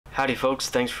Howdy folks,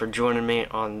 thanks for joining me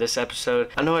on this episode.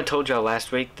 I know I told y'all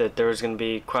last week that there was going to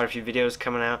be quite a few videos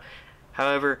coming out.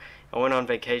 However, I went on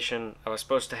vacation. I was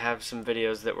supposed to have some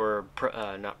videos that were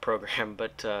not programmed,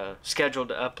 but scheduled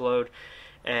to upload.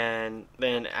 And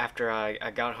then after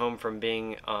I got home from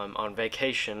being on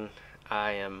vacation,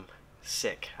 I am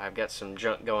sick. I've got some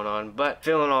junk going on, but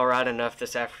feeling alright enough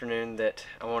this afternoon that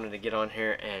I wanted to get on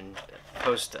here and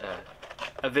post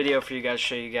a video for you guys,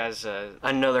 show you guys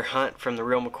another hunt from the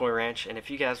real McCoy Ranch. And if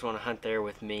you guys want to hunt there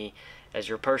with me as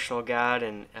your personal guide,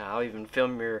 and I'll even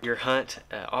film your hunt,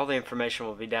 all the information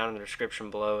will be down in the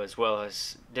description below, as well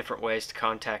as different ways to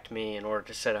contact me in order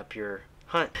to set up your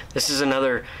hunt. This is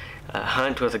another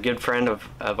hunt with a good friend of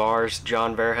ours,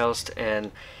 John Verhelst,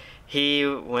 and he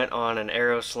went on an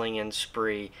arrow slinging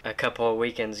spree a couple of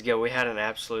weekends ago. We had an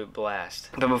absolute blast.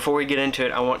 But before we get into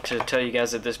it, I want to tell you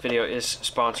guys that this video is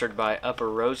sponsored by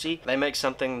Upperosey. They make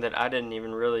something that I didn't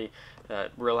even really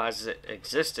realize it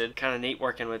existed. Kind of neat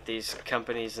working with these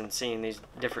companies and seeing these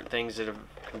different things that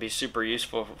can be super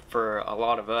useful for a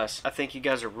lot of us. I think you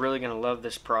guys are really going to love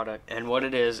this product. And what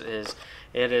it is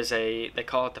they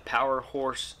call it the Power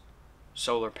Horse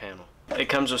solar panel. It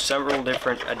comes with several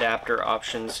different adapter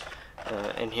options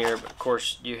in here, but of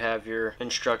course you have your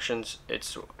instructions.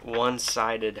 It's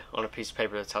one-sided on a piece of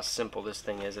paper. That's how simple this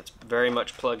thing is. It's very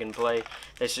much plug and play.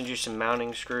 They send you some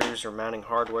mounting screws or mounting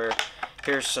hardware.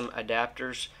 Here's some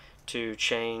adapters to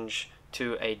change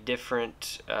to a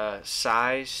different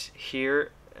size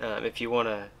here. If you want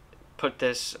to plug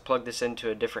this into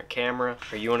a different camera,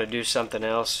 or you want to do something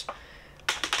else.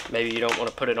 Maybe you don't want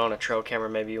to put it on a trail camera,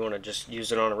 maybe you want to just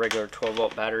use it on a regular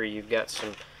 12-volt battery. You've got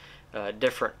some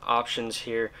different options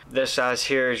here. This size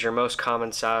here is your most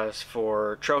common size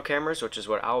for trail cameras, which is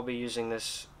what I'll be using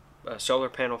this solar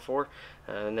panel for.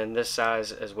 And then this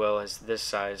size as well as this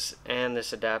size. And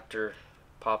this adapter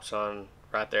pops on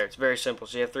right there. It's very simple.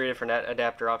 So you have 3 different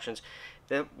adapter options.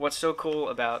 Then what's so cool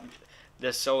about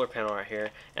this solar panel right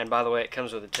here, and by the way, it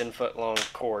comes with a 10-foot long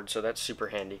cord, so that's super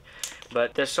handy.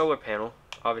 But this solar panel,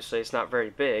 obviously it's not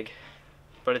very big,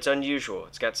 but it's unusual.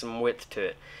 It's got some width to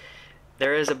it.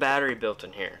 There is a battery built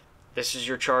in here. This is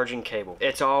your charging cable.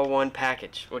 It's all one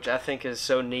package, which I think is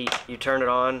so neat. You turn it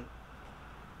on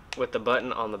with the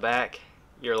button on the back,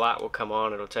 your light will come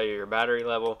on. It'll tell you your battery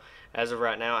level. As of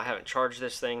right now, I haven't charged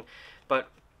this thing, but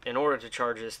in order to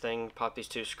charge this thing, pop these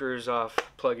 2 screws off,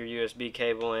 plug your USB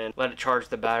cable in, let it charge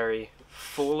the battery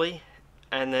fully,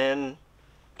 and then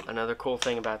another cool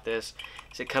thing about this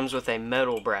is it comes with a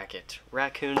metal bracket.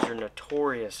 Raccoons are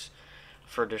notorious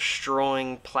for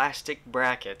destroying plastic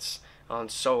brackets on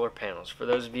solar panels. For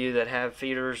those of you that have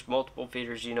feeders, multiple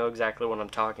feeders, you know exactly what I'm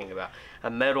talking about. A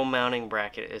metal mounting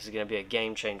bracket is going to be a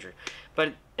game changer.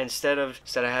 But instead of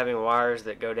having wires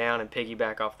that go down and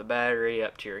piggyback off the battery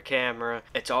up to your camera,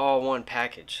 it's all one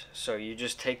package. So you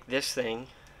just take this thing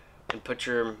and put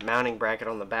your mounting bracket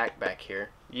on the back here.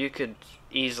 You could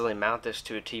easily mount this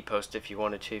to a T-post if you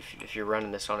wanted to, if you're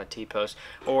running this on a T-post,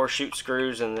 or shoot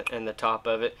screws in the top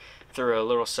of it through a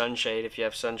little sunshade if you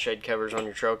have sunshade covers on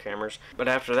your trail cameras. But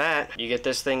after that, you get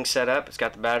this thing set up. It's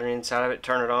got the battery inside of it.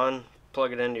 Turn it on,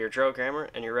 plug it into your trail camera,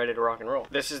 and you're ready to rock and roll.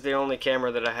 This is the only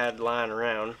camera that I had lying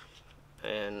around,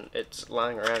 and it's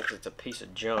lying around because it's a piece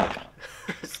of junk.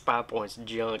 It's 5 points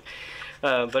junk.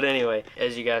 But anyway,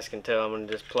 as you guys can tell, I'm going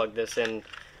to just plug this in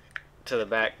to the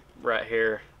back right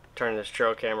here, turn this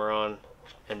trail camera on,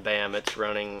 and bam, it's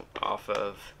running off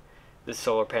of the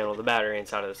solar panel, the battery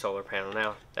inside of the solar panel.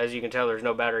 Now, as you can tell, there's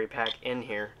no battery pack in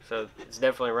here, so it's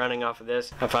definitely running off of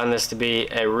this. I find this to be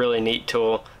a really neat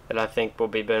tool that I think will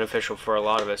be beneficial for a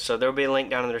lot of us. So there'll be a link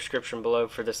down in the description below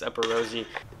for this Upperosey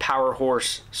Power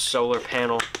Horse solar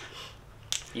panel.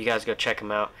 You guys go check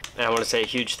them out. And I want to say a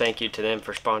huge thank you to them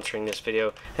for sponsoring this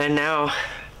video. And now,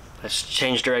 let's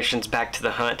change directions back to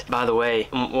the hunt. By the way,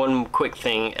 one quick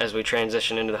thing as we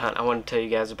transition into the hunt, I want to tell you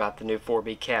guys about the new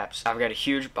 4B caps. I've got a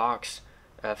huge box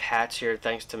of hats here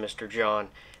thanks to Mr. John.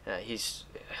 He's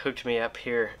hooked me up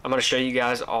here. I'm going to show you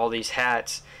guys all these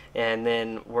hats, and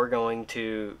then I'm going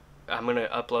to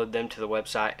upload them to the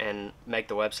website and make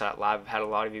the website live. I've had a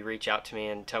lot of you reach out to me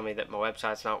and tell me that my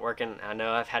website's not working. I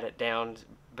know I've had it down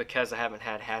because I haven't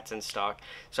had hats in stock,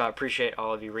 so I appreciate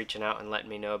all of you reaching out and letting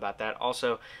me know about that.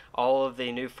 Also, all of the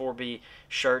new 4B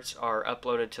shirts are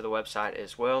uploaded to the website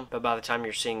as well, but by the time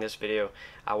you're seeing this video,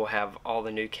 I will have all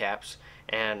the new caps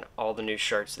and all the new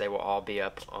shirts. They will all be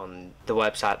up on the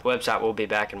website. The website will be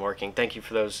back and working. Thank you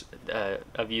for those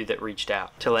of you that reached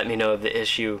out to let me know of the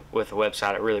issue with the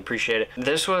website. I really appreciate it.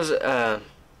 This was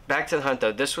back to the hunt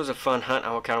though. This was a fun hunt.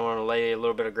 I kind of want to lay a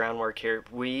little bit of groundwork here.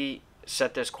 We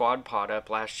set this quad pod up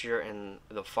last year in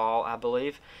the fall, I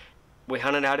believe. We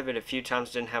hunted out of it a few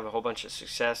times, didn't have a whole bunch of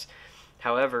success.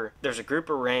 However, there's a group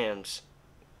of rams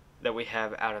that we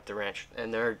have out at the ranch,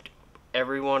 and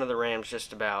every one of the rams,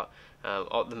 just about,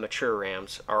 all the mature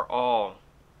rams, are all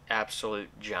absolute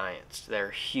giants.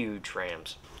 They're huge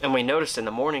rams. And we noticed in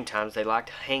the morning times they liked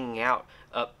hanging out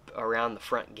up around the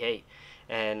front gate,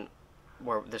 and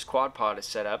where this quad pod is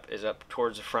set up is up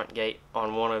towards the front gate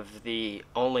on one of the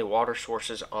only water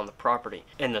sources on the property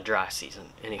in the dry season.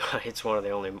 Anyway, it's one of the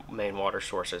only main water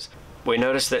sources. We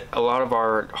noticed that a lot of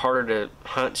our harder to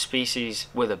hunt species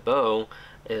with a bow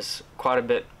is quite a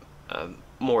bit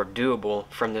more doable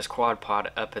from this quad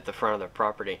pod up at the front of the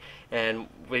property, and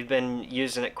we've been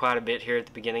using it quite a bit here at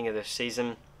the beginning of this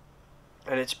season,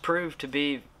 and it's proved to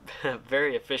be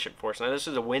very efficient for us. Now, this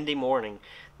is a windy morning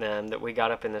that we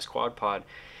got up in this quad pod,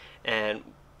 and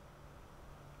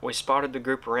we spotted the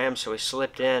group of rams, so we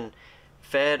slipped in,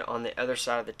 fed on the other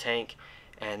side of the tank,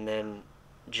 and then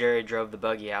Jerry drove the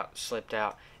buggy out, slipped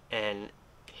out, and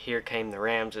here came the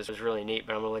rams. It was really neat,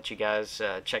 but I'm gonna let you guys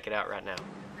check it out right now.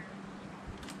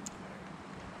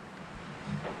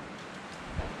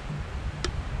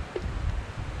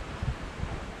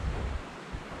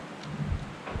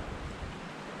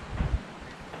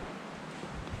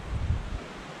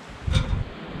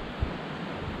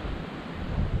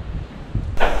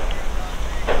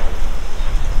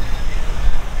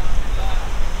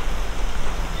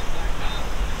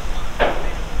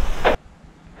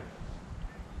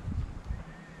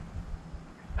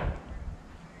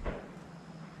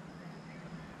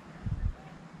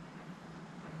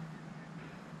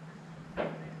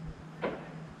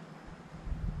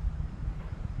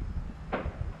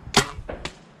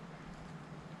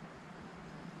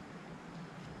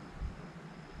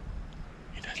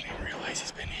 He's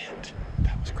been hit.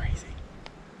 That was crazy.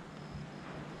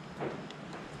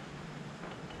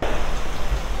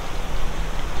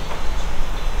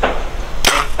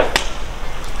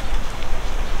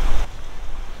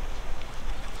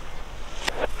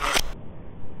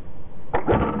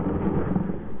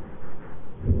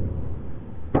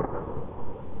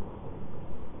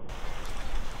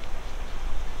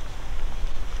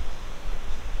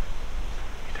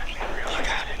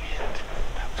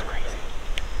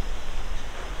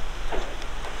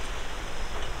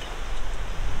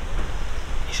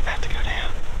 About to go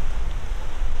down.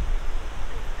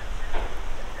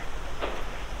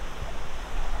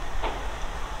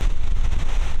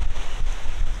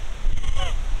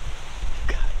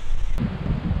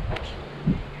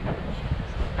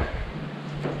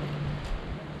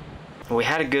 We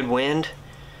had a good wind.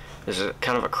 It was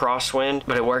kind of a crosswind,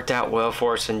 but it worked out well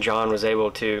for us, and John was able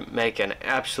to make an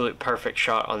absolute perfect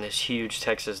shot on this huge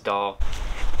Texas doll.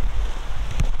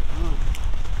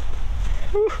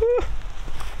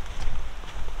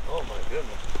 Oh my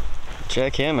goodness.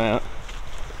 Check him out.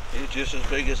 He's just as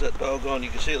big as that doggone. You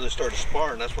can see they started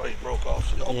sparring. That's why he broke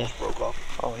off. He almost broke off.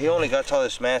 Oh, he only got all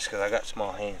this mass because I got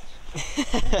small hands. Golly,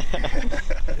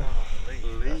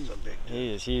 that's a big dude.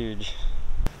 He is huge.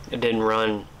 It didn't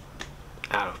run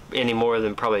out any more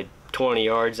than probably 20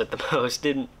 yards at the most.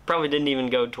 Probably didn't even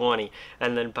go 20,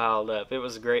 and then piled up. It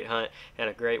was a great hunt and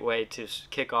a great way to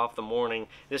kick off the morning.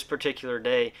 This particular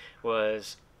day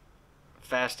was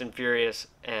fast and furious,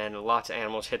 and lots of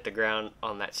animals hit the ground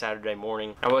on that Saturday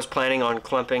morning. I was planning on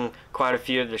clumping quite a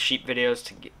few of the sheep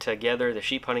videos together, the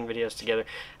sheep hunting videos together.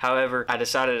 However, I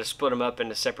decided to split them up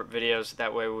into separate videos.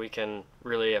 That way we can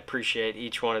really appreciate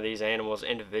each one of these animals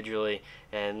individually,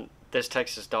 and this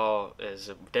Texas doll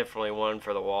is definitely one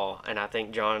for the wall, and I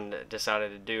think John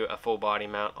decided to do a full body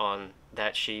mount on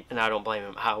that sheep, and I don't blame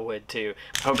him. I would too.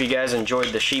 I hope you guys enjoyed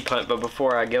the sheep hunt, but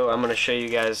before I go, I'm going to show you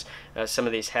guys some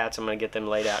of these hats. I'm going to get them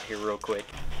laid out here real quick.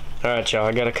 Alright y'all,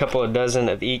 I got a couple of dozen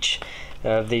of each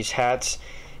of these hats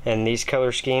and these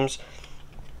color schemes.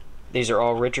 These are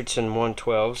all Richardson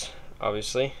 112s,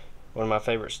 obviously. One of my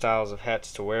favorite styles of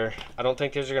hats to wear. I don't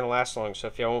think these are going to last long, so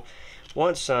if y'all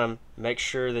want some, make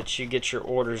sure that you get your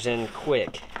orders in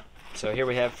quick. So here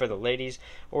we have for the ladies,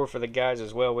 or for the guys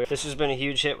as well. This has been a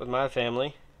huge hit with my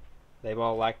family. They've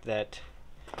all liked that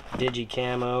digi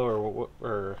camo,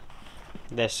 or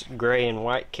this gray and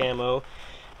white camo,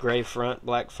 gray front,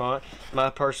 black font. My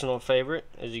personal favorite,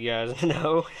 as you guys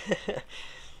know.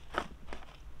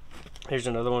 Here's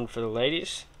another one for the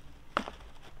ladies,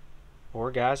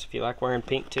 or guys if you like wearing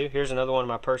pink too. Here's another one of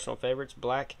my personal favorites,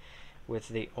 black with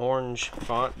the orange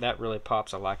font. That really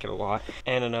pops. I like it a lot.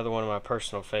 And another one of my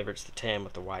personal favorites, the tan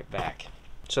with the white back.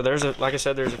 So there's like I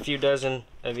said, there's a few dozen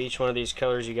of each one of these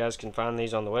colors. You guys can find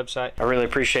these on the website. I really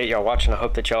appreciate y'all watching. I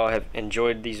hope that y'all have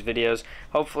enjoyed these videos.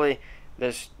 Hopefully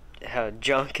this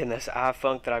junk and this eye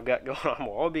funk that I've got going on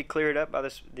will all be cleared up by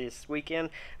this weekend.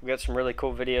 I've got some really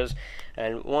cool videos,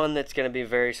 and one that's going to be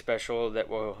very special that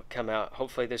will come out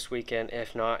hopefully this weekend.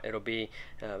 If not, it'll be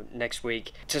next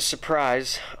week. It's a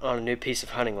surprise on a new piece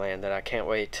of hunting land that I can't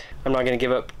wait. I'm not going to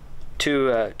give up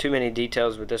too many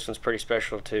details, but this one's pretty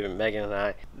special to Megan and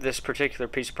I. This particular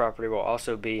piece of property will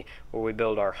also be where we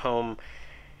build our home.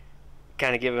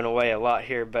 Kind of giving away a lot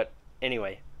here, but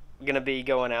anyway, I'm gonna be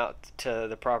going out to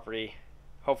the property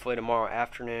hopefully tomorrow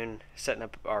afternoon, setting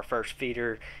up our first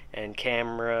feeder and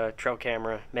camera, trail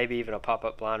camera, maybe even a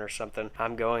pop-up blind or something.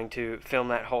 I'm going to film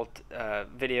that whole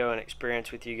video and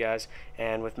experience with you guys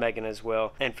and with Megan as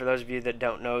well. And for those of you that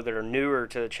don't know, that are newer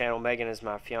to the channel, Megan is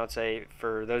my fiance.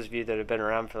 For those of you that have been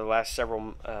around for the last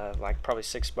several, like probably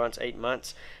 6 months, 8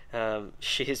 months,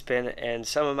 she has been in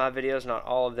some of my videos, not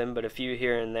all of them, but a few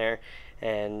here and there.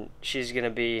 And she's going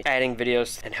to be adding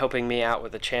videos and helping me out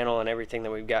with the channel and everything that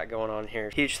we've got going on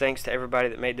here. Huge thanks to everybody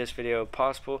that made this video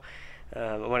possible.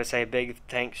 I want to say a big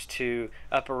thanks to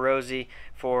Upperosey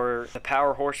for the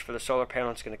power horse for the solar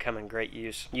panel. It's going to come in great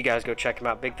use. You guys go check him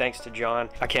out. Big thanks to John.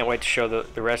 I can't wait to show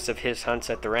the rest of his hunts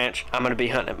at the ranch. I'm going to be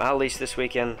hunting at my lease this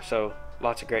weekend, so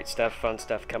lots of great stuff, fun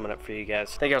stuff coming up for you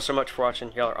guys. Thank y'all so much for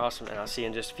watching. Y'all are awesome, and I'll see you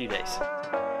in just a few days.